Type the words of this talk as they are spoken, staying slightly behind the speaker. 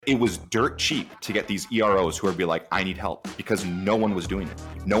It was dirt cheap to get these EROs who would be like, I need help, because no one was doing it.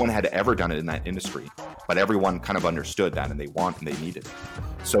 No one had ever done it in that industry, but everyone kind of understood that and they needed.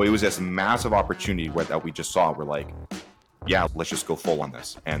 So it was this massive opportunity that we just saw. We're like, yeah, let's just go full on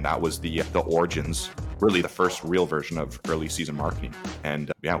this. And that was the origins, really the first real version of early season marketing.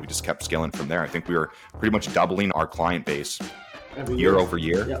 And we just kept scaling from there. I think we were pretty much doubling our client base year over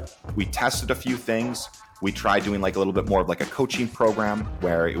year. Yep. We tested a few things. We tried doing like a little bit more of like a coaching program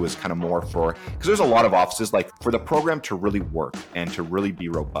where it was kind of more for, because there's a lot of offices, like for the program to really work and to really be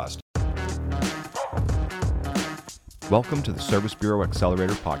robust. Welcome to the Service Bureau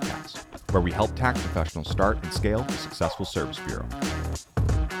Accelerator podcast, where we help tax professionals start and scale a successful service bureau.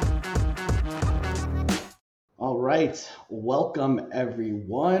 All right. Welcome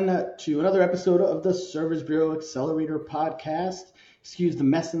everyone to another episode of the Service Bureau Accelerator podcast. Excuse the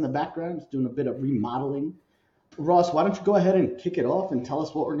mess in the background. Just doing a bit of remodeling. Ross, why don't you go ahead and kick it off and tell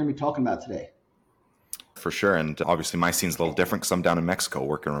us what we're going to be talking about today? For sure. And obviously my scene's a little different because I'm down in Mexico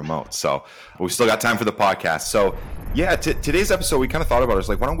working remote. So we still got time for the podcast. So yeah, today's episode, we kind of thought about it. It's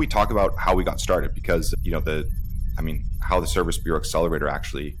like, why don't we talk about how we got started? Because, how the Service Bureau Accelerator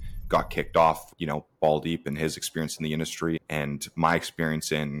actually got kicked off, Ball Deep and his experience in the industry and my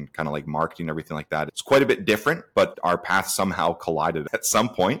experience in kind of like marketing, everything like that. It's quite a bit different, but our paths somehow collided at some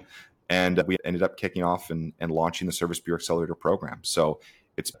point, and we ended up kicking off and launching the Service Bureau Accelerator program. So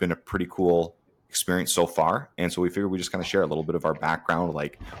it's been a pretty cool experience so far. And so we figured we just kind of share a little bit of our background,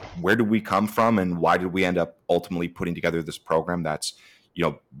 like where did we come from and why did we end up ultimately putting together this program that's,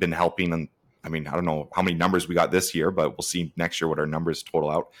 been helping. And I don't know how many numbers we got this year, but we'll see next year what our numbers total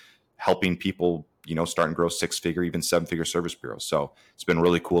out, helping people, start and grow 6-figure, even 7-figure service bureaus. So it's been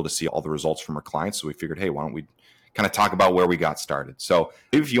really cool to see all the results from our clients. So we figured, hey, why don't we kind of talk about where we got started? So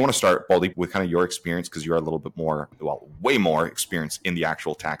if you want to start, Baldy, with kind of your experience, because you're a little bit more, way more experience in the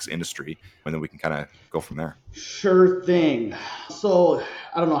actual tax industry, and then we can kind of go from there. Sure thing. So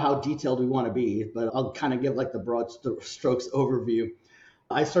I don't know how detailed we want to be, but I'll kind of give like the broad strokes overview.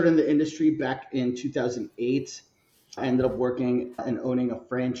 I started in the industry back in 2008. I ended up working and owning a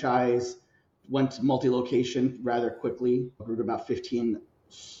franchise, went multi-location rather quickly, grew to about 15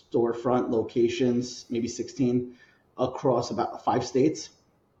 storefront locations, maybe 16 across about 5 states.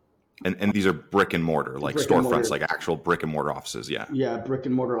 And these are brick and mortar, like storefronts, like actual brick and mortar offices. Yeah. Yeah. Brick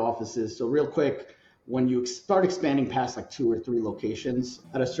and mortar offices. So real quick, when you start expanding past like 2 or 3 locations,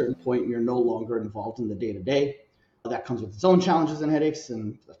 at a certain point, you're no longer involved in the day-to-day. That comes with its own challenges and headaches,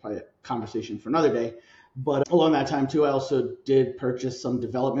 and that's probably a conversation for another day. But along that time too, I also did purchase some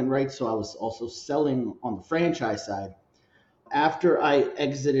development rights. So I was also selling on the franchise side. After I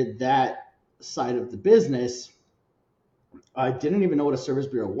exited that side of the business, I didn't even know what a service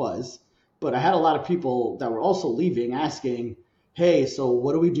bureau was, but I had a lot of people that were also leaving asking, hey, so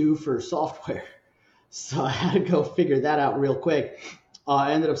what do we do for software? So I had to go figure that out real quick.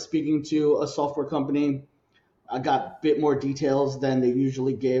 I ended up speaking to a software company. I got a bit more details than they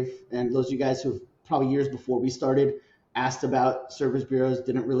usually give. And those of you guys who've probably years before we started asked about service bureaus,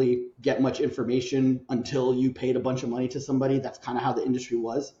 didn't really get much information until you paid a bunch of money to somebody. That's kind of how the industry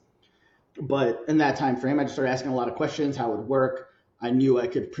was. But in that time frame, I just started asking a lot of questions, how it would work. I knew I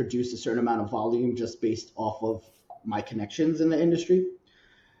could produce a certain amount of volume just based off of my connections in the industry.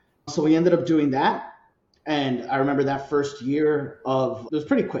 So we ended up doing that. And I remember that first year it was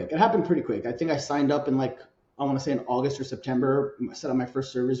pretty quick. It happened pretty quick. I think I signed up in I want to say in August or September, I set up my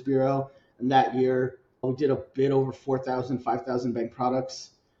first service bureau. And that year, we did a bit over 4,000, 5,000 bank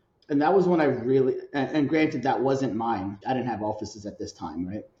products. And that was when I really, and granted, that wasn't mine. I didn't have offices at this time,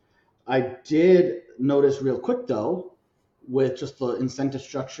 right? I did notice real quick, though, with just the incentive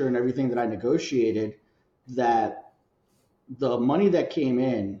structure and everything that I negotiated, that the money that came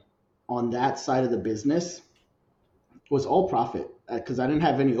in on that side of the business was all profit because I didn't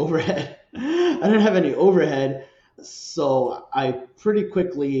have any overhead. So I pretty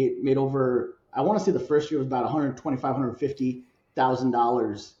quickly made over, I want to say the first year was about $125,000,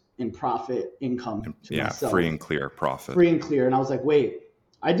 $150,000 in profit income to myself. Free and clear profit. Free and clear. And I was like, wait,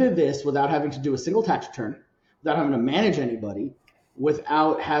 I did this without having to do a single tax return, without having to manage anybody,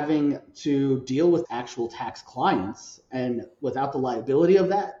 without having to deal with actual tax clients, and without the liability of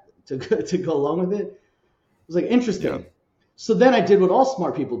that to go along with it. It was like, interesting. Yeah. So then I did what all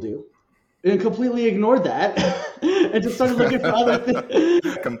smart people do and completely ignored that and just started looking for other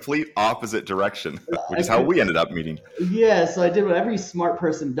things. Complete opposite direction, which is how we ended up meeting. Yeah, so I did what every smart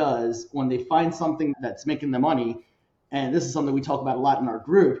person does when they find something that's making them money, and this is something we talk about a lot in our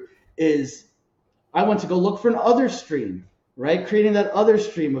group, is I went to go look for an other stream, right? Creating that other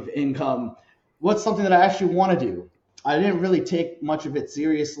stream of income. What's something that I actually want to do? I didn't really take much of it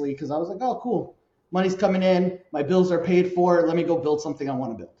seriously because I was like, oh, cool. Money's coming in. My bills are paid for. Let me go build something I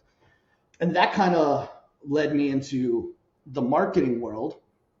want to build. And that kind of led me into the marketing world.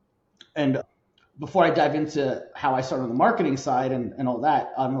 And before I dive into how I started on the marketing side and all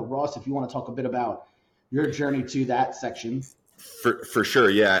that, I don't know, Ross, if you want to talk a bit about your journey to that section. For sure,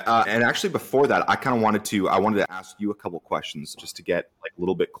 yeah. And actually, before that, I wanted to ask you a couple questions just to get like a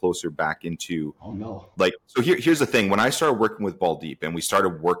little bit closer back into. Oh no. Like, so here's the thing. When I started working with Ball Deep and we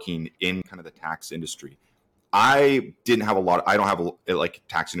started working in kind of the tax industry, I don't have like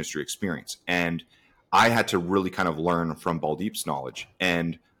tax industry experience, and I had to really kind of learn from Ball Deep's knowledge.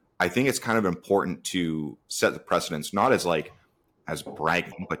 And I think it's kind of important to set the precedence, not as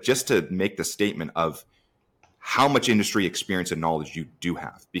bragging, but just to make the statement of how much industry experience and knowledge you do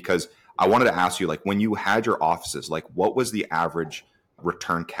have. Because I wanted to ask you, like, when you had your offices, like, what was the average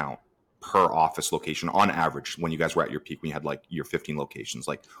return count per office location on average when you guys were at your peak, when you had like your 15 locations?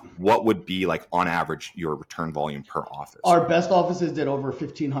 Like, what would be like on average your return volume per office? Our best offices did over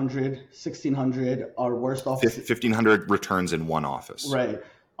 1,500, 1,600. Our worst offices, 1,500 returns in one office. Right.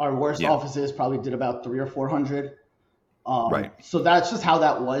 Our worst offices probably did about 300 or 400. Right. So that's just how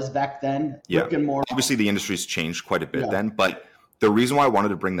that was back then. Yeah. More. Obviously, the industry's changed quite a bit then. But the reason why I wanted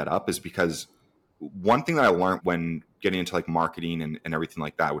to bring that up is because one thing that I learned when getting into like marketing and everything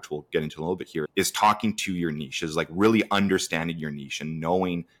like that, which we'll get into a little bit here, is talking to your niche, is like really understanding your niche and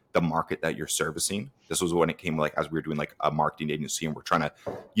knowing the market that you're servicing. This was when it came like as we were doing like a marketing agency and we're trying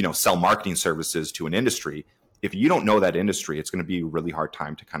to, sell marketing services to an industry. If you don't know that industry, it's going to be a really hard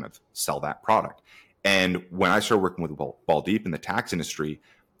time to kind of sell that product. And when I started working with Ball Deep in the tax industry,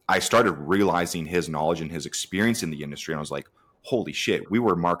 I started realizing his knowledge and his experience in the industry. And I was like, holy shit, we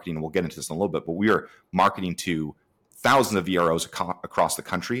were marketing, and we'll get into this in a little bit, but we are marketing to thousands of VROs across the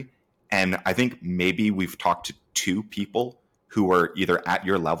country. And I think maybe we've talked to 2 people who were either at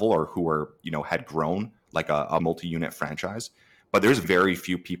your level or who were, had grown like a multi-unit franchise. But there's very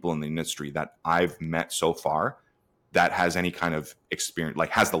few people in the industry that I've met so far that has any kind of experience, like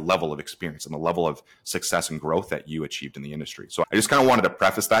has the level of experience and the level of success and growth that you achieved in the industry. So I just kind of wanted to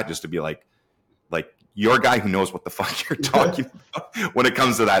preface that just to be like you're a guy who knows what the fuck you're talking about when it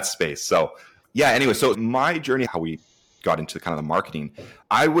comes to that space. So yeah, anyway, so my journey, how we got into kind of the marketing,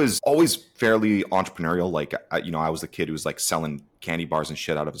 I was always fairly entrepreneurial. Like, I was the kid who was like selling candy bars and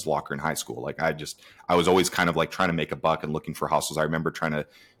shit out of his locker in high school. Like I was always kind of like trying to make a buck and looking for hustles. I remember trying to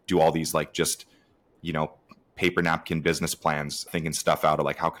do all these like just, paper napkin business plans, thinking stuff out of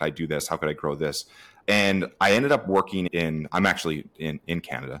like, how could I do this? How could I grow this? And I ended up working I'm actually in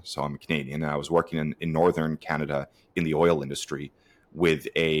Canada, so I'm a Canadian. And I was working in Northern Canada in the oil industry with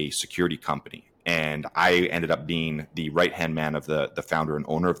a security company. And I ended up being the right-hand man of the founder and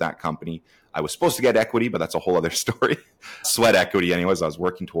owner of that company. I was supposed to get equity, but that's a whole other story. Sweat equity anyways, I was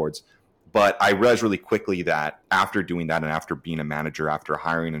working towards. But I realized really quickly that after doing that and after being a manager, after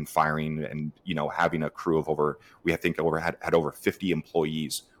hiring and firing and, having a crew of had over 50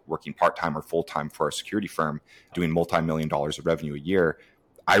 employees working part-time or full-time for our security firm, doing multi-million dollars of revenue a year,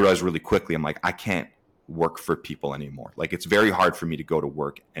 I realized really quickly, I'm like, I can't work for people anymore. Like, it's very hard for me to go to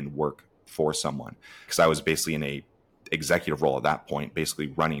work and work for someone, because I was basically in a executive role at that point, basically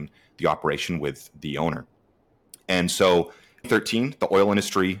running the operation with the owner. And so 2013, the oil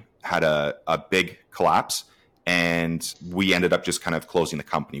industry had a big collapse, and we ended up just kind of closing the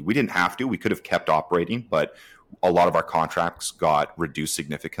company. We didn't have to. We could have kept operating, but a lot of our contracts got reduced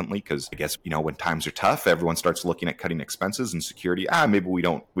significantly because I guess, when times are tough, everyone starts looking at cutting expenses and security. Maybe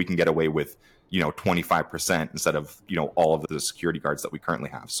we can get away with 25% instead of, all of the security guards that we currently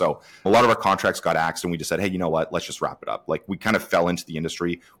have. So a lot of our contracts got axed, and we just said, hey, you know what, let's just wrap it up. Like, we kind of fell into the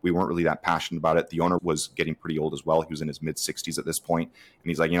industry. We weren't really that passionate about it. The owner was getting pretty old as well. He was in his mid 60s at this point. And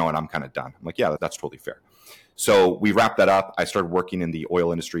he's like, you know what, I'm kind of done. I'm like, yeah, that's totally fair. So we wrapped that up. I started working in the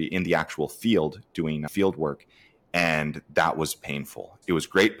oil industry in the actual field, doing field work. And that was painful. It was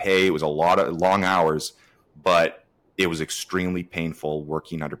great pay. It was a lot of long hours, but it was extremely painful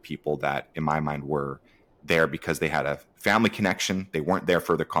working under people that, in my mind, were there because they had a family connection. They weren't there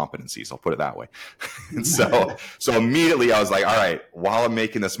for their competencies. I'll put it that way. And so immediately I was like, all right, while I'm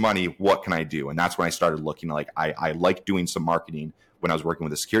making this money, what can I do? And that's when I started looking like, I like doing some marketing when I was working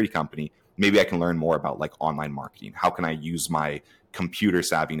with a security company. Maybe I can learn more about like online marketing. How can I use my computer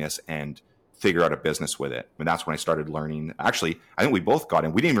savviness and figure out a business with it? And that's when I started learning. Actually, I think we both got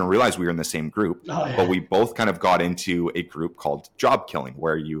in. We didn't even realize we were in the same group, but we both kind of got into a group called Job Killing,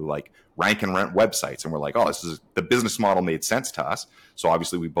 where you like rank and rent websites. And we're like, the business model made sense to us. So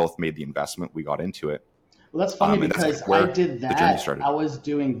obviously we both made the investment. We got into it. Well, that's funny And because that's where I did the journey that. started. I was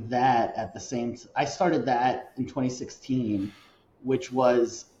doing that at the same I started that in 2016, which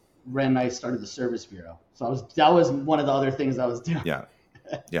was when I started the service bureau. So that was one of the other things I was doing. Yeah.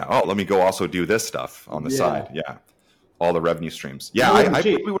 Yeah. Oh, let me go also do this stuff on the side. Yeah. Yeah. All the revenue streams. And Yeah. it wasn't I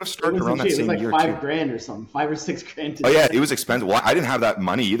cheap. probably would have It started around wasn't that cheap. It was same like year $5 too. grand or something, 5 or 6 grand. Oh yeah, it was expensive. Well, I didn't have that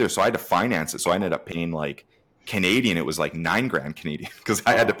money either, so I had to finance it. So I ended up paying like Canadian. It was like 9 grand Canadian because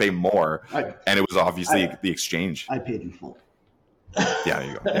I had to pay more, and it was obviously the exchange. I paid in full. Yeah, there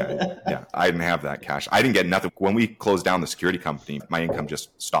you go. Yeah. I didn't have that cash. I didn't get nothing. When we closed down the security company, my income just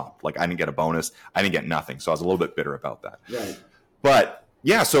stopped. Like I didn't get a bonus. I didn't get nothing. So I was a little bit bitter about that. Right. But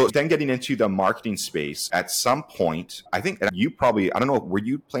yeah, so then getting into the marketing space at some point, I think you probably, I don't know, were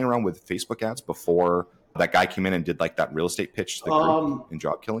you playing around with Facebook ads before that guy came in and did like that real estate pitch to the group in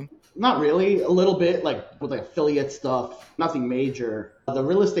job killing? Not really. A little bit, like with like affiliate stuff, nothing major. The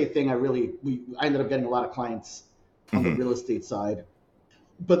real estate thing, I ended up getting a lot of clients on the real estate side.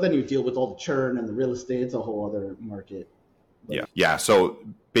 But then you deal with all the churn and the real estate. It's a whole other market. But Yeah. So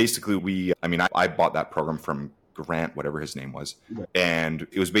basically I bought that program from Grant, whatever his name was. Right. And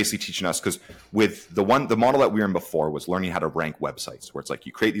it was basically teaching us, because with the model that we were in before was learning how to rank websites, where it's like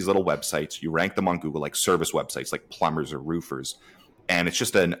you create these little websites, you rank them on Google, like service websites, like plumbers or roofers. And it's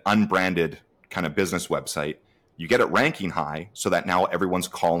just an unbranded kind of business website. You get it ranking high so that now everyone's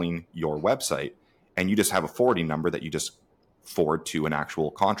calling your website, and you just have a forwarding number that you just forward to an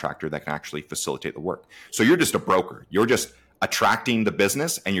actual contractor that can actually facilitate the work. So you're just a broker. You're just attracting the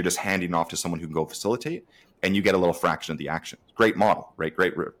business and you're just handing off to someone who can go facilitate, and you get a little fraction of the action. Great model, right?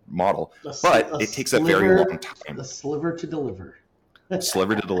 Great model. But it takes a very long time. The sliver to deliver.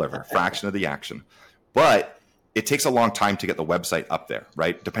 Sliver to deliver, fraction of the action. But it takes a long time to get the website up there,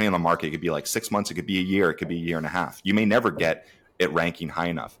 right? Depending on the market, it could be like 6 months, it could be a year, it could be a year and a half. You may never get it ranking high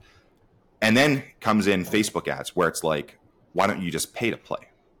enough. And then comes in Facebook ads, where it's like, why don't you just pay to play?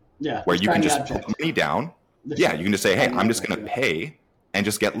 Yeah. Where you can just put money down. Yeah, you can just say, hey, I'm just going to pay and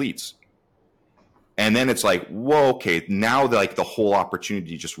just get leads. And then it's like, whoa, okay, now like the whole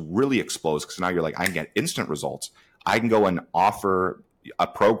opportunity just really explodes, because now you're like, I can get instant results. I can go and offer a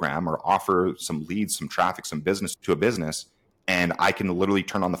program or offer some leads, some traffic, some business to a business, and I can literally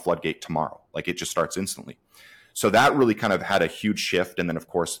turn on the floodgate tomorrow. Like it just starts instantly. So that really kind of had a huge shift. And then of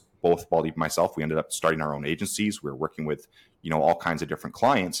course, both Baldy and myself, we ended up starting our own agencies. We were working with, all kinds of different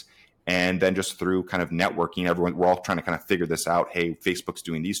clients. And then just through kind of networking, we're all trying to kind of figure this out. Hey, Facebook's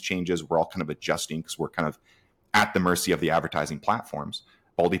doing these changes. We're all kind of adjusting because we're kind of at the mercy of the advertising platforms.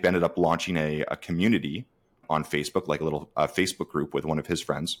 Baldeep ended up launching a community on Facebook, like a little Facebook group with one of his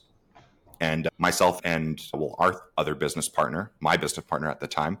friends. And myself and our other business partner, my business partner at the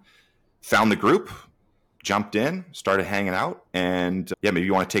time, found the group, jumped in, started hanging out. And maybe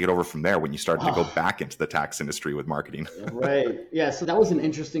you want to take it over from there when you started to go back into the tax industry with marketing. Right. Yeah. So that was an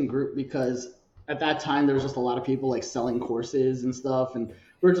interesting group, because at that time there was just a lot of people like selling courses and stuff. And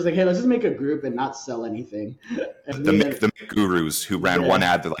we were just like, hey, let's just make a group and not sell anything. The gurus who ran one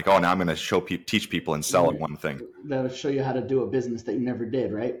ad, they're like, oh, now I'm going to teach people and sell it one thing. That'll show you how to do a business that you never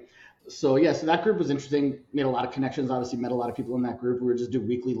did, right? So so that group was interesting. Made a lot of connections, obviously met a lot of people in that group. We were just doing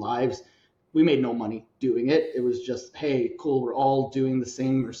weekly lives. We made no money doing it. It was just, hey, cool, we're all doing the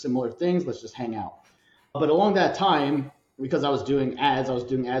same or similar things. Let's just hang out. But along that time, because I was doing ads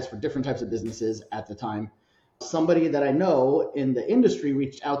for different types of businesses at the time. Somebody that I know in the industry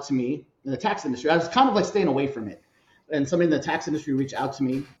reached out to me, in the tax industry. I was kind of like staying away from it. And somebody in the tax industry reached out to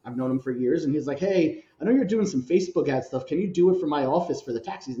me. I've known him for years. And he's like, hey, I know you're doing some Facebook ad stuff. Can you do it for my office for the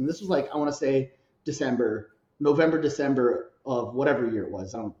tax season? This was like, I want to say November, December of whatever year it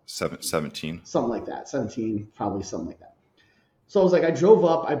was. I don't 17. Something like that. 17, probably something like that. So I was like, I drove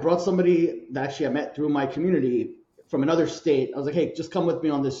up. I brought somebody that actually I met through my community from another state. I was like, hey, just come with me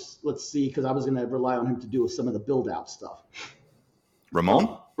on this. Let's see, because I was going to rely on him to do some of the build out stuff.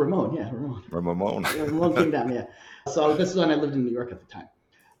 Ramon? Ramon. Ramon came down, yeah. So this is when I lived in New York at the time.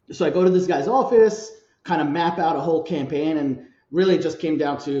 So I go to this guy's office, kind of map out a whole campaign, and really just came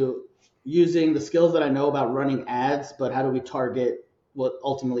down to using the skills that I know about running ads, but how do we target what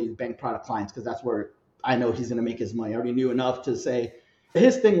ultimately bank product clients, because that's where I know he's going to make his money. I already knew enough to say,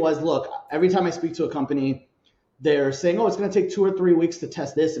 his thing was, look, every time I speak to a company, they're saying, oh, it's going to take 2 or 3 weeks to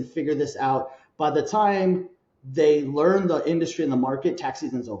test this and figure this out. By the time they learn the industry and the market, tax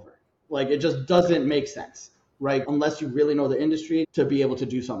season's over. Like, it just doesn't make sense, right? Unless you really know the industry to be able to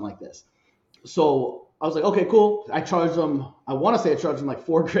do something like this. So I was like, okay, cool. I charged them, I want to say I charged them like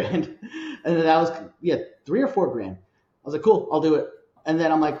 $4,000. And then that was, $3 or $4,000. I was like, cool, I'll do it. And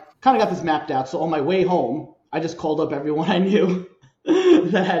then I'm like, kind of got this mapped out. So on my way home, I just called up everyone I knew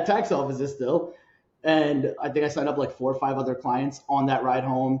that had tax offices still. And I think I signed up like 4 or 5 other clients on that ride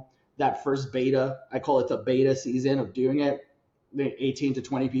home. That first beta, I call it the beta season of doing it. 18 to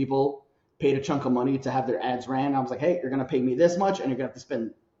 20 people paid a chunk of money to have their ads ran. I was like, hey, you're going to pay me this much and you're going to have to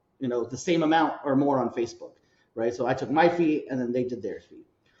spend, the same amount or more on Facebook, right? So I took my fee and then they did their fee.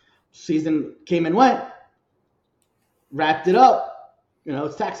 Season came and went, wrapped it up.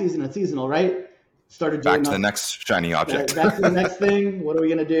 It's tax season, it's seasonal, right? Started doing back to the next shiny object. Back to the next thing. What are we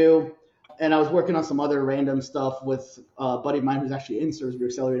going to do? And I was working on some other random stuff with a buddy of mine who's actually in Service Bureau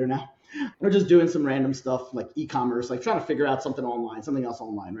Accelerator now. We're just doing some random stuff like e-commerce, like trying to figure out something else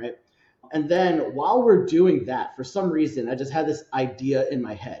online, right? And then while we're doing that, for some reason, I just had this idea in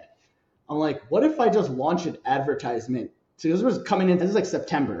my head. I'm like, what if I just launch an advertisement? So this was coming in, this is like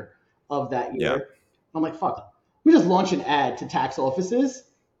September of that year. Yeah. I'm like, fuck, let me just launch an ad to tax offices.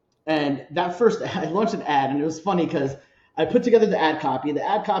 And that first, I launched an ad, and it was funny because I put together the ad copy. The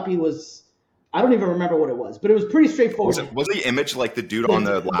ad copy was, I don't even remember what it was, but it was pretty straightforward. Was the image like the dude on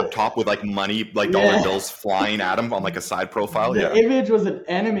the laptop with like money, like dollar bills flying at him on like a side profile? The image was an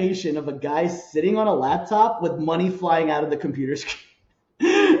animation of a guy sitting on a laptop with money flying out of the computer screen.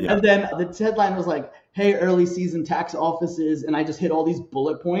 Yeah. And then the headline was like, hey, early season tax offices. And I just hit all these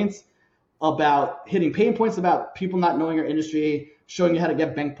bullet points about hitting pain points about people not knowing your industry, showing you how to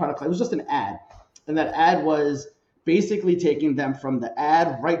get bank product. It was just an ad. And that ad was basically taking them from the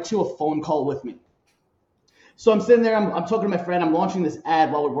ad right to a phone call with me. So I'm sitting there, I'm talking to my friend, I'm launching this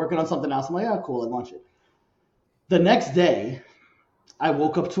ad while we're working on something else. I'm like, oh, cool, I launch it. The next day, I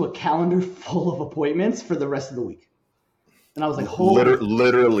woke up to a calendar full of appointments for the rest of the week. And I was like, holy.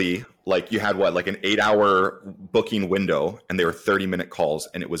 Literally, like you had like an 8-hour booking window, and they were 30-minute calls,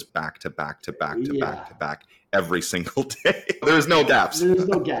 and it was back to back to back to back to back every single day. There was no gaps. There's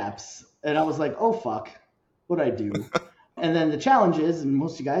no gaps. And I was like, oh, fuck. What I do. And then the challenge is, and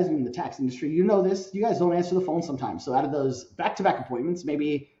most of you guys in the tax industry, you know this, you guys don't answer the phone sometimes. So out of those back-to-back appointments,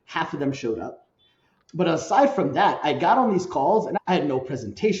 maybe half of them showed up. But aside from that, I got on these calls and I had no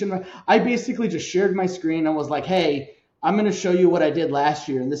presentation. I basically just shared my screen and was like, hey, I'm going to show you what I did last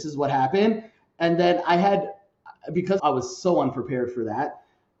year and this is what happened. And then I had, because I was so unprepared for that,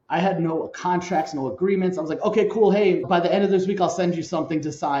 I had no contracts, no agreements. I was like, okay, cool. Hey, by the end of this week, I'll send you something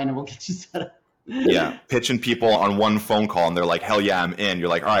to sign and we'll get you set up. Yeah, pitching people on one phone call and they're like, hell yeah, I'm in. You're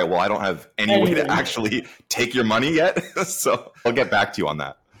like, all right, well, I don't have any way to actually take your money yet. So I'll get back to you on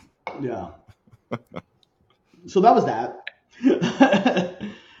that. Yeah. So that was that.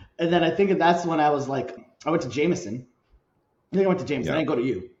 And then I think that's when I was like, I went to Jameson. I think I went to Jameson. I didn't go to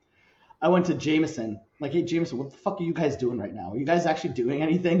you. I went to Jameson. Like, hey, Jameson, what the fuck are you guys doing right now? Are you guys actually doing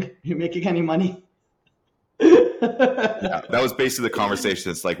anything? Are you making any money? Yeah, that was basically the conversation.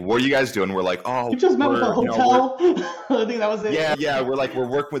 It's like, what are you guys doing? We're like, oh, you just met with a hotel. I think that was it. Yeah. We're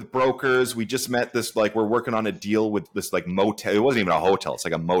working with brokers. We just met this, like, we're working on a deal with this like motel. It wasn't even a hotel. It's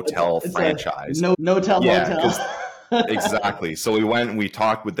like a motel franchise. No-tell motel. Exactly. So we went and we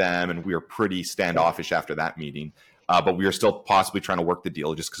talked with them, and we were pretty standoffish after that meeting. But we were still possibly trying to work the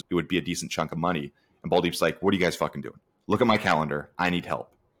deal just because it would be a decent chunk of money. And Baldeep's like, what are you guys fucking doing? Look at my calendar. I need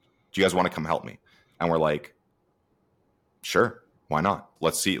help. Do you guys want to come help me? And we're like, sure, why not?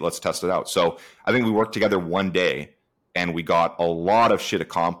 Let's test it out. So I think we worked together one day and we got a lot of shit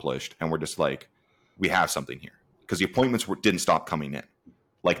accomplished, and we're just like, we have something here, because the appointments didn't stop coming in.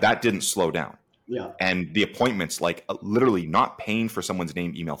 Like, that didn't slow down. Yeah. And the appointments, like, literally not paying for someone's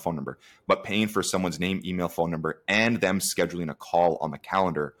name, email, phone number, but paying for someone's name, email, phone number, and them scheduling a call on the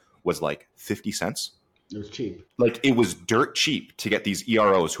calendar was like 50 cents. It was cheap. Like, it was dirt cheap to get these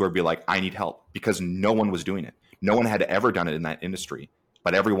EROs who would be like, I need help, because no one was doing it. No one had ever done it in that industry,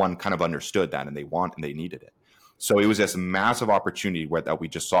 but everyone kind of understood that, and they needed it. So it was this massive opportunity that we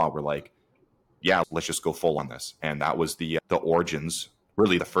just saw. We're like, yeah, let's just go full on this. And that was the origins,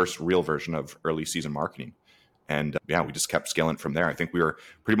 really the first real version of early season marketing. And we just kept scaling from there. I think we were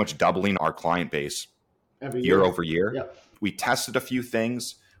pretty much doubling our client base every year over year. Yep. We tested a few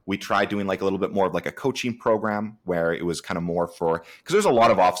things. We tried doing like a little bit more of like a coaching program where it was kind of more because there's a lot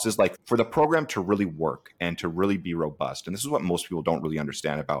of offices, like, for the program to really work and to really be robust. And this is what most people don't really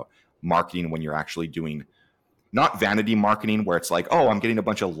understand about marketing when you're actually doing not vanity marketing, where it's like, oh, I'm getting a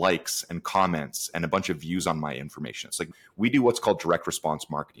bunch of likes and comments and a bunch of views on my information. It's like, we do what's called direct response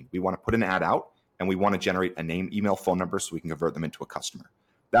marketing. We want to put an ad out and we want to generate a name, email, phone number so we can convert them into a customer.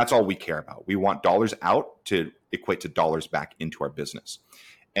 That's all we care about. We want dollars out to equate to dollars back into our business.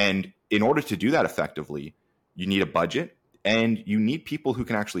 And in order to do that effectively, you need a budget and you need people who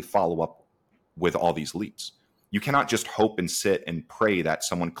can actually follow up with all these leads. You cannot just hope and sit and pray that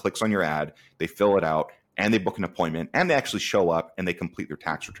someone clicks on your ad, they fill it out, and they book an appointment, and they actually show up and they complete their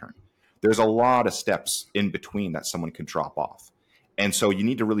tax return. there's a lot of steps in between that someone can drop off. And so you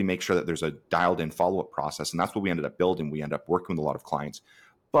need to really make sure that there's a dialed in follow-up process. And that's what we ended up building. We ended up working with a lot of clients,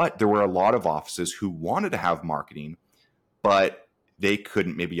 but there were a lot of offices who wanted to have marketing, but they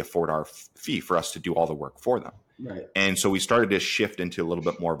couldn't maybe afford our fee for us to do all the work for them. Right. And so we started to shift into a little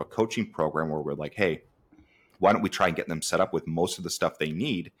bit more of a coaching program where we're like, hey, why don't we try and get them set up with most of the stuff they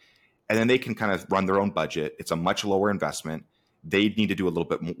need? And then they can kind of run their own budget. It's a much lower investment. They need to do a little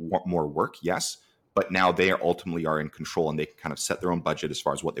bit more work, yes, but now they ultimately are in control and they can kind of set their own budget as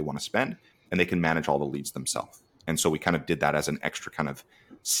far as what they want to spend, and they can manage all the leads themselves. And so we kind of did that as an extra kind of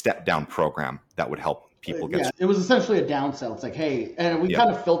step down program that would help people get. Yeah, it was essentially a downsell. It's like, hey, and we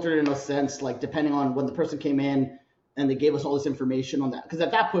kind of filtered in a sense, like depending on when the person came in and they gave us all this information on that. Because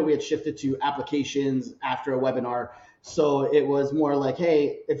at that point we had shifted to applications after a webinar. So it was more like,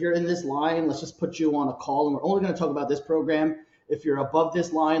 hey, if you're in this line, let's just put you on a call and we're only going to talk about this program. If you're above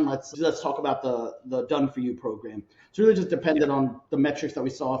this line, let's talk about the done for you program. So it really just depended on the metrics that we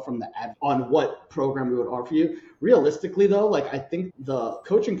saw from the ad on what program we would offer you. Realistically though, like I think the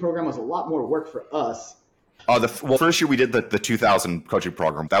coaching program was a lot more work for us. First year we did the 2000 coaching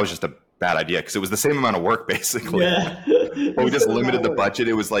program. That was just a bad idea because it was the same amount of work basically. Yeah. But we just limited the budget.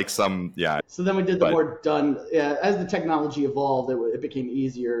 It was like So then we did the more done. Yeah, as the technology evolved, it became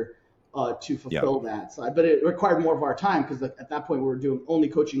easier to fulfill that side, but it required more of our time because at that point we were doing only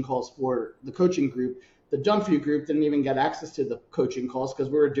coaching calls for the coaching group. The done for you group didn't even get access to the coaching calls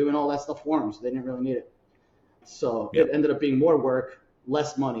because we were doing all that stuff for them, so they didn't really need it. So it ended up being more work,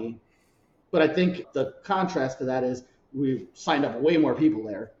 less money. But I think the contrast to that is we signed up way more people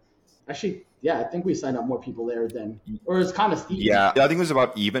there. Actually, yeah, I think we signed up more people there or it's kind of steep. Yeah, I think it was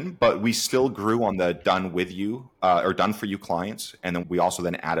about even, but we still grew on the done with you or done for you clients. And then we also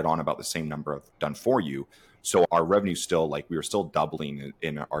then added on about the same number of done for you. So our revenue still, like we were still doubling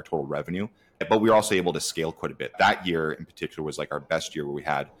in our total revenue, but we were also able to scale quite a bit. That year in particular was like our best year where we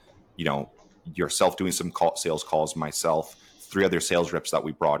had, yourself doing some sales calls, myself, 3 other sales reps that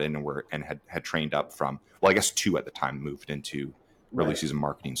we brought in and had trained up from, well, I guess 2 at the time moved into early season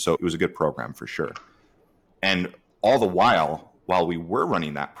marketing. So it was a good program for sure. And all the while we were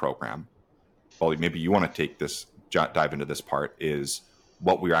running that program, well, maybe you want to dive into this part, is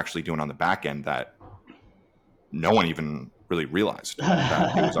what we were actually doing on the back end that no one even really realized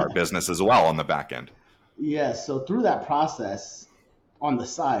that it was our business as well on the back end. Yeah. So through that process on the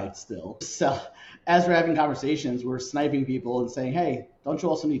side still, so as we're having conversations, we're sniping people and saying, hey, don't you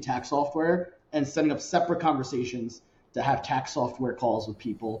also need tax software? And setting up separate conversations to have tax software calls with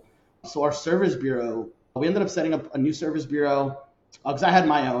people. So our service bureau, we ended up setting up a new service bureau because I had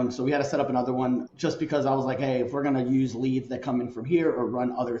my own. So we had to set up another one just because I was like, hey, if we're going to use leads that come in from here or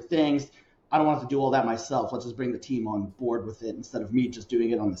run other things, I don't want to do all that myself. Let's just bring the team on board with it instead of me just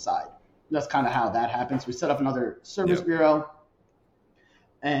doing it on the side. That's kind of how that happens. We set up another service bureau.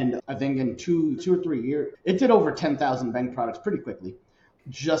 And I think in 2 or 3 years, it did over 10,000 bank products pretty quickly,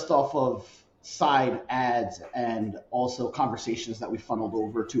 just off of side ads and also conversations that we funneled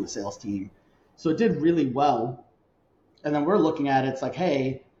over to a sales team. So it did really well. And then we're looking at it, it's like,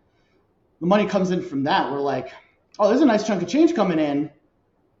 hey, the money comes in from that. We're like, oh, there's a nice chunk of change coming in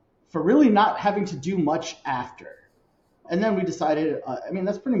for really not having to do much after. And then we decided,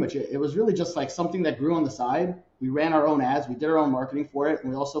 that's pretty much it. It was really just like something that grew on the side. We ran our own ads. We did our own marketing for it. And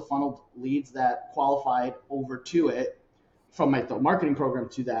we also funneled leads that qualified over to it from the marketing program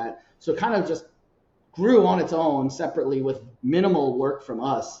to that. So it kind of just grew on its own separately with minimal work from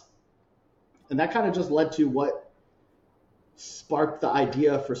us. And that kind of just led to what sparked the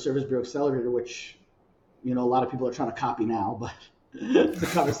idea for Service Bureau Accelerator, which, a lot of people are trying to copy now, but it's a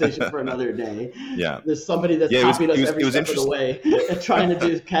conversation for another day. Yeah. There's somebody that's copied us every step of the way and trying to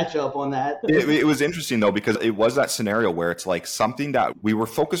do catch up on that. It was interesting though, because it was that scenario where it's like something that we were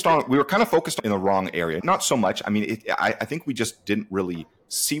focused on. We were kind of focused in the wrong area. Not so much. I think we just didn't really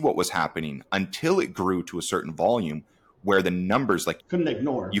see what was happening until it grew to a certain volume where the numbers you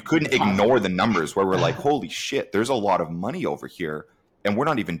couldn't ignore the numbers where we're like, holy shit, there's a lot of money over here and we're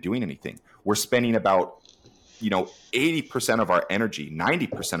not even doing anything. We're spending about 80% of our energy,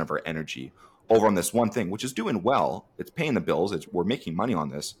 90% of our energy over on this one thing, which is doing well. It's paying the bills. We're making money on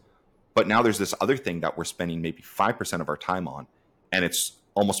this. But now there's this other thing that we're spending maybe 5% of our time on, and it's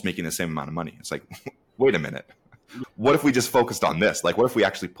almost making the same amount of money. It's like, wait a minute. What if we just focused on this? Like, what if we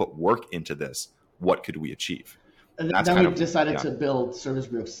actually put work into this? What could we achieve? And then we decided to build Service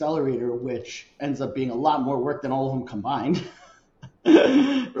Bureau Accelerator, which ends up being a lot more work than all of them combined.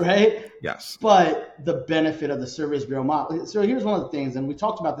 Right? Yes. But the benefit of the Service Bureau model. So here's one of the things, and we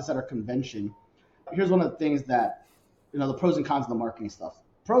talked about this at our convention. Here's one of the things that, the pros and cons of the marketing stuff.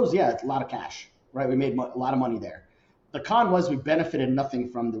 Pros, yeah, it's a lot of cash, right? We made a lot of money there. The con was we benefited nothing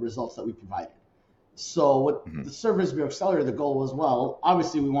from the results that we provided. So with the Service Bureau Accelerator, the goal was, well,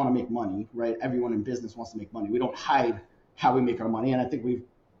 obviously we want to make money, right? Everyone in business wants to make money. We don't hide how we make our money. And I think we've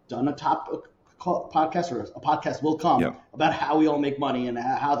done a podcast, or a podcast will come about how we all make money and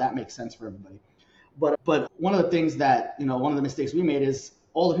how that makes sense for everybody. But one of the things that, one of the mistakes we made is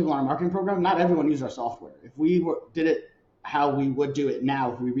all the people on our marketing program, not everyone used our software. If we did it how we would do it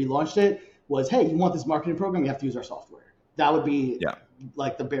now, if we relaunched it, was, hey, you want this marketing program, you have to use our software. That would be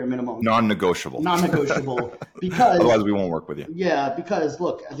like the bare minimum. Non-negotiable. Because otherwise we won't work with you. Yeah, because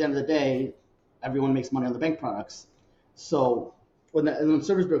look, at the end of the day, everyone makes money on the bank products. So when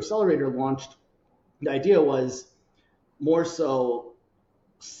Service Bureau Accelerator launched, the idea was more so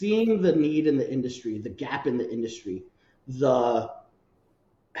seeing the need in the industry, the gap in the industry,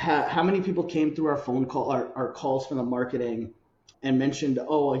 how many people came through our phone call, our calls from the marketing and mentioned,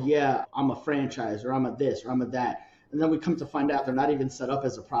 oh yeah, I'm a franchise, or I'm a this, or I'm a that. And then we come to find out they're not even set up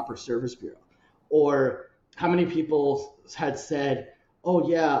as a proper service bureau. Or how many people had said, oh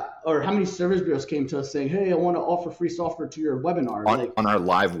yeah, or how many service bureaus came to us saying, hey, I want to offer free software to your webinar. On our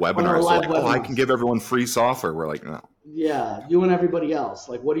live webinar. Oh, I can give everyone free software. We're like, no. Yeah, you and everybody else.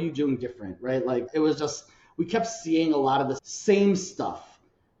 Like, what are you doing different, right? Like, it was just, we kept seeing a lot of the same stuff.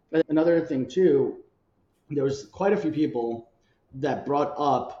 Another thing too, there was quite a few people that brought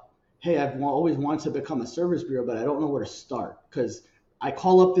up, hey, I've always wanted to become a service bureau, but I don't know where to start, because I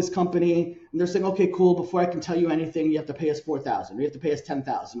call up this company and they're saying, okay, cool, before I can tell you anything, you have to pay us $4,000, or you have to pay us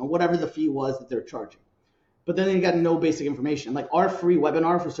 $10,000, or whatever the fee was that they're charging. But then you got no basic information. Like, our free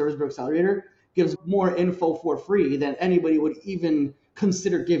webinar for Service Bureau Accelerator gives more info for free than anybody would even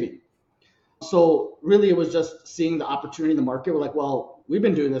consider giving. So really it was just seeing the opportunity in the market. We're like, well, we've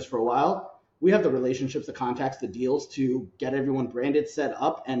been doing this for a while. We have the relationships, the contacts, the deals to get everyone branded, set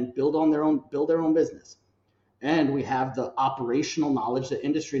up, and build their own business. And we have the operational knowledge, the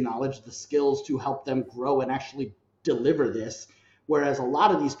industry knowledge, the skills to help them grow and actually deliver this. Whereas a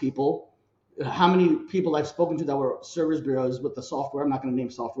lot of these people, how many people I've spoken to that were service bureaus with the software, I'm not going to name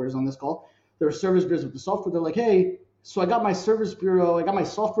softwares on this call. There were service bureaus with the software. They're like, hey, so I got my service bureau, I got my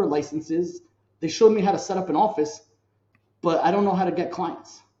software licenses. They showed me how to set up an office, but I don't know how to get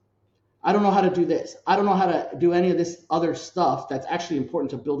clients. I don't know how to do this. I don't know how to do any of this other stuff that's actually important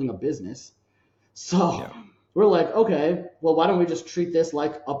to building a business. So we're like, okay, well, why don't we just treat this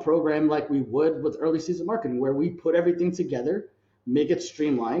like a program like we would with early season marketing, where we put everything together, make it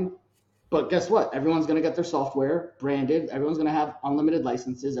streamlined. But guess what? Everyone's going to get their software branded. Everyone's going to have unlimited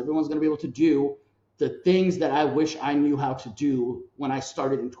licenses. Everyone's going to be able to do the things that I wish I knew how to do when I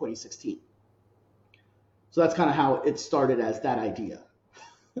started in 2016. So that's kind of how it started, as that idea.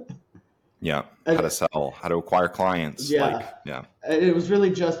 Yeah. How to sell, how to acquire clients. Yeah. It was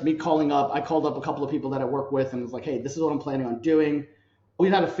really just me calling up. I called up a couple of people that I work with and was like, hey, this is what I'm planning on doing. We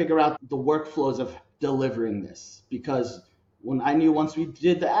had to figure out the workflows of delivering this, because when I knew once we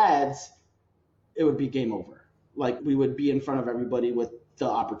did the ads, it would be game over. Like, we would be in front of everybody with the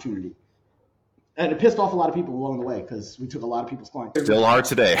opportunity. And it pissed off a lot of people along the way, because we took a lot of people's clients. Still are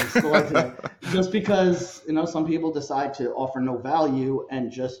today. Just because, some people decide to offer no value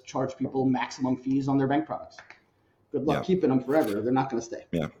and just charge people maximum fees on their bank products. Good luck keeping them forever. They're not going to stay.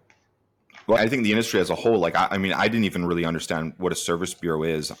 Yeah. Well, I think the industry as a whole, like, I didn't even really understand what a service bureau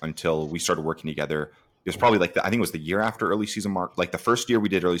is until we started working together. It was probably I think it was the year after early season like the first year we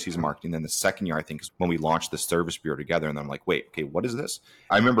did early season marketing. Then the second year, I think, is when we launched the service bureau together. And I'm like, wait, okay, what is this?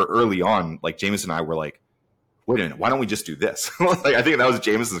 I remember early on, like, James and I were like, wait a minute, why don't we just do this? Like, I think that was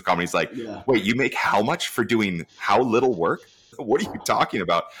Jameson's comment. He's like, wait, you make how much for doing how little work? What are you talking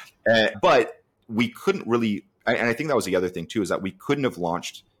about? But we couldn't really, and I think that was the other thing too, is that we couldn't have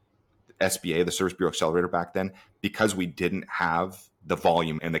launched SBA, the Service Bureau Accelerator, back then, because we didn't have the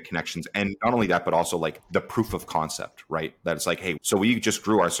volume and the connections. And not only that, but also like the proof of concept, right? That it's like, hey, so we just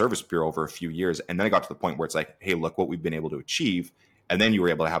grew our service bureau over a few years. And then it got to the point where it's like, hey, look what we've been able to achieve. And then you were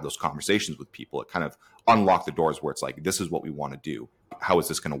able to have those conversations with people. It kind of unlocked the doors where it's like, this is what we want to do. How is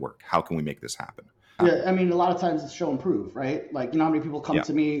this going to work? How can we make this happen? Yeah, I mean, a lot of times it's show and prove, right? Like, how many people come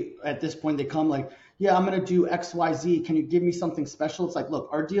to me at this point, they come like, yeah, I'm going to do X, Y, Z. Can you give me something special? It's like, look,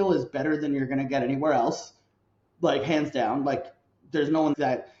 our deal is better than you're going to get anywhere else. Like, hands down. Like, there's no one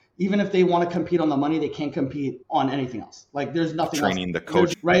that, even if they want to compete on the money, they can't compete on anything else. Like, there's nothing training, else. The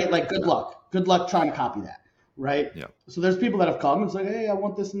coach. Right? Like, good luck. Good luck trying to copy that. Right? Yeah. So there's people that have come and it's like, hey, I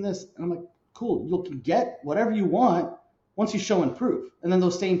want this and this. And I'm like, cool. You can get whatever you want once you show and prove. And then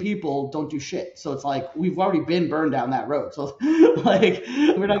those same people don't do shit. So it's like, we've already been burned down that road. So like,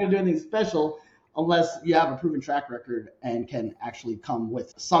 we're not going to do anything special. unless you have a proven track record and can actually come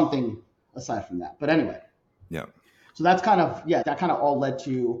with something aside from that. But anyway, yeah. So that's kind of, that kind of all led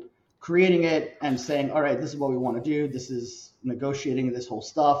to creating it and saying, all right, this is what we want to do. This is negotiating this whole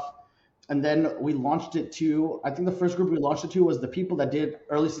stuff. And then we launched it to, I think the first group we launched it to was the people that did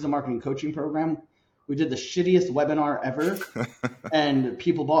early season marketing coaching program. We did the shittiest webinar ever and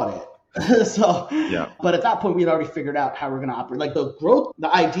people bought it. But at that point, we had already figured out how we're going to operate. Like the growth,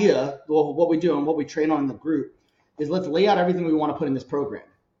 the idea, what we do and what we train on in the group is let's lay out everything we want to put in this program,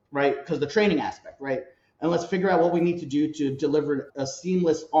 right? Because the training aspect, right? And let's figure out what we need to do to deliver a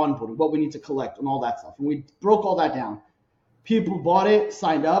seamless onboarding, what we need to collect and all that stuff. And we broke all that down. People bought it,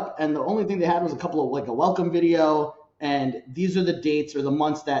 signed up, and the only thing they had was a couple of like a welcome video. And these are the dates or the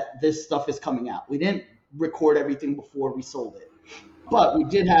months that this stuff is coming out. We didn't record everything before we sold it. But we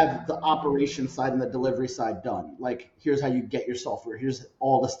did have the operation side and the delivery side done. Like, here's how you get your software. Here's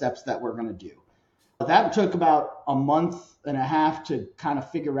all the steps that we're going to do. That took about a month and a half to kind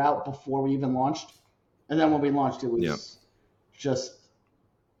of figure out before we even launched. And then when we launched, it was just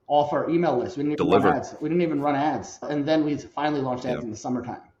off our email list. We didn't even run ads. We didn't even run ads. And then we finally launched ads in the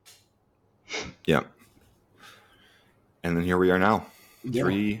summertime. Yeah. And then here we are now.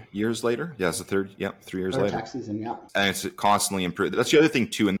 3 years later. Yeah, it's the third. Yeah, 3 years later. Tax season, And it's constantly improved. That's the other thing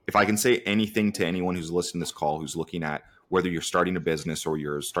too. And if I can say anything to anyone who's listening to this call, who's looking at whether you're starting a business or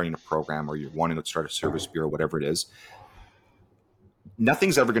you're starting a program or you're wanting to start a service bureau, whatever it is,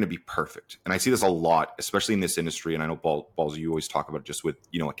 nothing's ever going to be perfect. And I see this a lot, especially in this industry. And I know, Balls, you always talk about just with,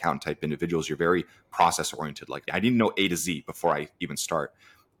 account type individuals, you're very process oriented. Like I didn't know A to Z before I even start.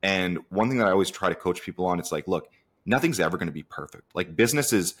 And one thing that I always try to coach people on, it's like, look, nothing's ever going to be perfect. Like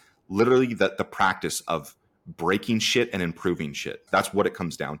business is literally the practice of breaking shit and improving shit. That's what it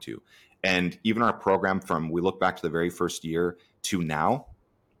comes down to. And even our program we look back to the very first year to now,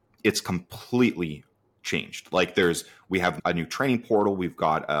 it's completely changed. Like we have a new training portal. We've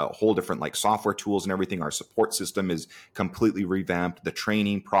got a whole different like software tools and everything. Our support system is completely revamped. The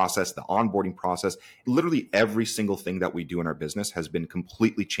training process, the onboarding process, literally every single thing that we do in our business has been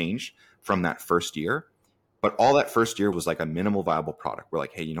completely changed from that first year. But all that first year was like a minimal viable product. We're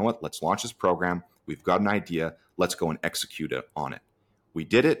like, hey, you know what? Let's launch this program. We've got an idea. Let's go and execute it on it. We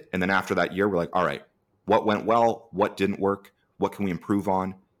did it. And then after that year, we're like, all right, what went well? What didn't work? What can we improve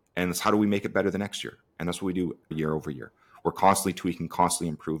on? And that's how do we make it better the next year? And that's what we do year over year. We're constantly tweaking, constantly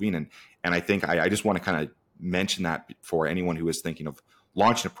improving. And I think I just want to kind of mention that for anyone who is thinking of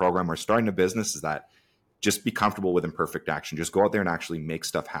launching a program or starting a business is that just be comfortable with imperfect action. Just go out there and actually make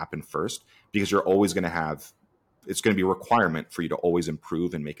stuff happen first, because you're always going to it's going to be a requirement for you to always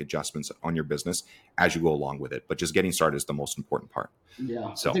improve and make adjustments on your business as you go along with it. But just getting started is the most important part.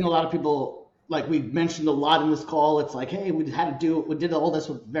 Yeah. So I think a lot of people, like we mentioned a lot in this call, it's like, hey, we did all this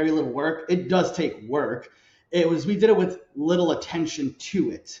with very little work. It does take work. We did it with little attention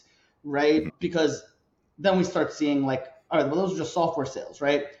to it, right? Mm-hmm. Because then we start seeing like, all right, well, those are just software sales,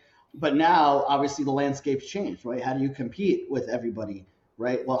 right? But now, obviously, the landscape's changed, right? How do you compete with everybody,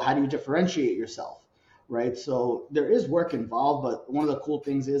 right? Well, how do you differentiate yourself, right? So there is work involved, but one of the cool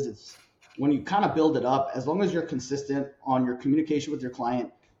things is it's when you kind of build it up, as long as you're consistent on your communication with your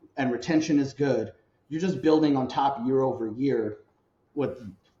client and retention is good, you're just building on top year over year with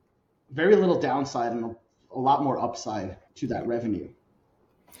very little downside and a lot more upside to that revenue.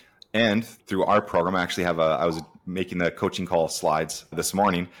 And through our program, I actually I was making the coaching call slides this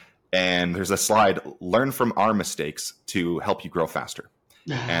morning, and there's a slide, learn from our mistakes to help you grow faster.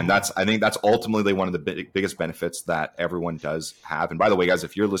 And I think that's ultimately one of the biggest benefits that everyone does have. And by the way, guys,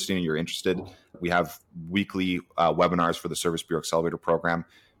 if you're listening and you're interested, we have weekly webinars for the Service Bureau Accelerator program.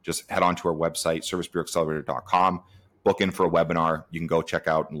 Just head on to our website, servicebureauaccelerator.com, book in for a webinar. You can go check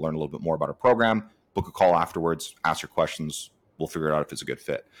out and learn a little bit more about our program, book a call afterwards, ask your questions. We'll figure out if it's a good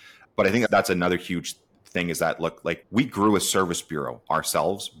fit. But I think that's another huge thing is that, look, like we grew a service bureau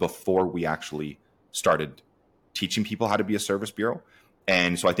ourselves before we actually started teaching people how to be a service bureau.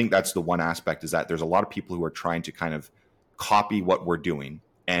 And so I think that's the one aspect is that there's a lot of people who are trying to kind of copy what we're doing,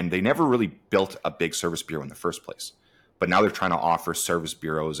 and they never really built a big service bureau in the first place. But now they're trying to offer service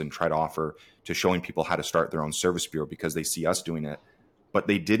bureaus and try to offer to showing people how to start their own service bureau because they see us doing it, but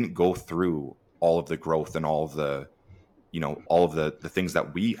they didn't go through all of the growth and all of the things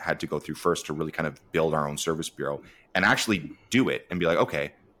that we had to go through first to really kind of build our own service bureau and actually do it and be like,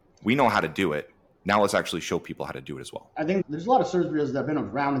 okay, we know how to do it. Now let's actually show people how to do it as well. I think there's a lot of service bureaus that have been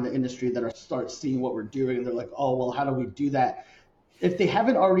around in the industry that start seeing what we're doing and they're like, oh, well, how do we do that? If they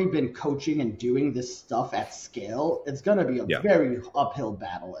haven't already been coaching and doing this stuff at scale, it's going to be a very uphill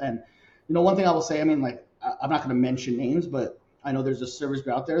battle. And, one thing I will say, I'm not going to mention names, but I know there's a service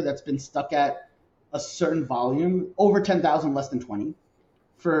bureau out there that's been stuck at a certain volume, over 10,000, less than 20,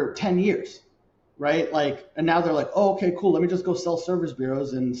 for 10 years, right? Like, and now they're like, oh, okay, cool. Let me just go sell service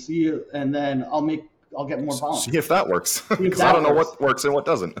bureaus and see, and then I'll get more volume. See if that works, because I don't know what works and what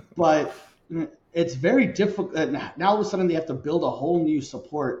doesn't. But it's very difficult. Now all of a sudden they have to build a whole new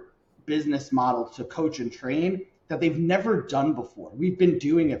support business model to coach and train that they've never done before. We've been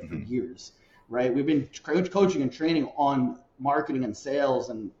doing it for years, right? We've been coaching and training on marketing and sales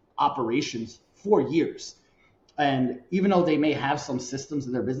and operations for years. And even though they may have some systems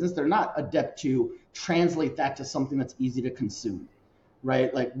in their business, they're not adept to translate that to something that's easy to consume,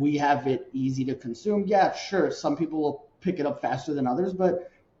 right? Like, we have it easy to consume. Yeah, sure. Some people will pick it up faster than others,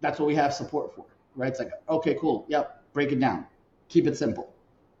 but that's what we have support for, right? It's like, okay, cool. Yep. Break it down. Keep it simple.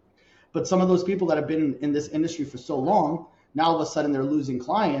 But some of those people that have been in this industry for so long, now all of a sudden they're losing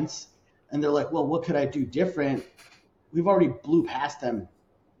clients and they're like, well, what could I do different? We've already blew past them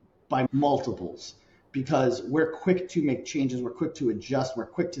by multiples because we're quick to make changes. We're quick to adjust. We're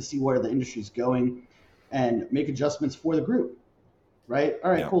quick to see where the industry's going and make adjustments for the group, right?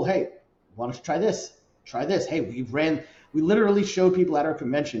 All right, cool. Hey, why don't you try this? Try this. Hey, we literally showed people at our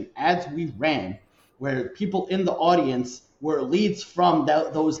convention ads we ran where people in the audience were leads from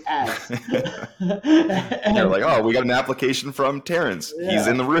those ads. And they're like, oh, we got an application from Terrence. Yeah. He's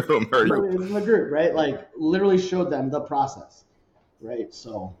in the room. In the group, right? Like, literally showed them the process, right?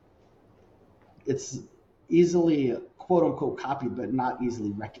 So it's easily, quote unquote, copied, but not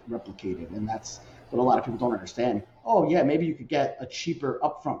easily replicated. And that's what a lot of people don't understand. Oh, yeah, maybe you could get a cheaper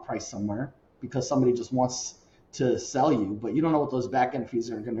upfront price somewhere because somebody just wants to sell you, but you don't know what those back end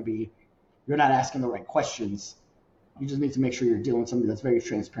fees are going to be. You're not asking the right questions. You just need to make sure you're dealing with somebody that's very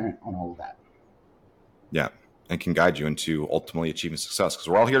transparent on all of that. Yeah, and can guide you into ultimately achieving success, because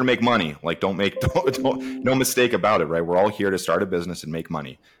we're all here to make money. Like, don't no mistake about it, right? We're all here to start a business and make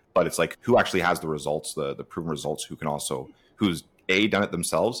money, but it's like, who actually has the results, the proven results, who's A, done it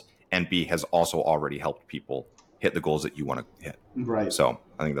themselves, and B, has also already helped people hit the goals that you want to hit. Right. So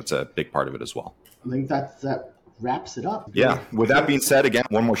I think that's a big part of it as well. I think that wraps it up. Yeah. With that being said, again,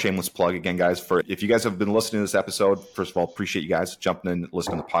 one more shameless plug again, guys, for if you guys have been listening to this episode, first of all, appreciate you guys jumping in and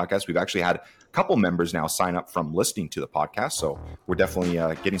listening to the podcast. We've actually had a couple members now sign up from listening to the podcast. So we're definitely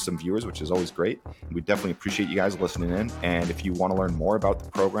getting some viewers, which is always great. We definitely appreciate you guys listening in. And if you want to learn more about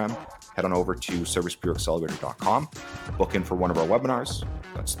the program, head on over to servicebureauaccelerator.com, book in for one of our webinars.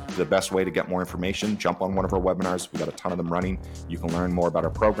 That's the best way to get more information. Jump on one of our webinars. We got a ton of them running. You can learn more about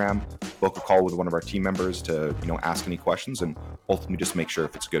our program, book a call with one of our team members to, ask any questions, and ultimately just make sure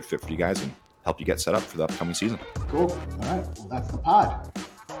if it's a good fit for you guys and help you get set up for the upcoming season. Cool. All right. Well, that's the pod.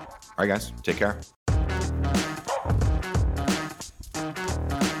 All right, guys. Take care.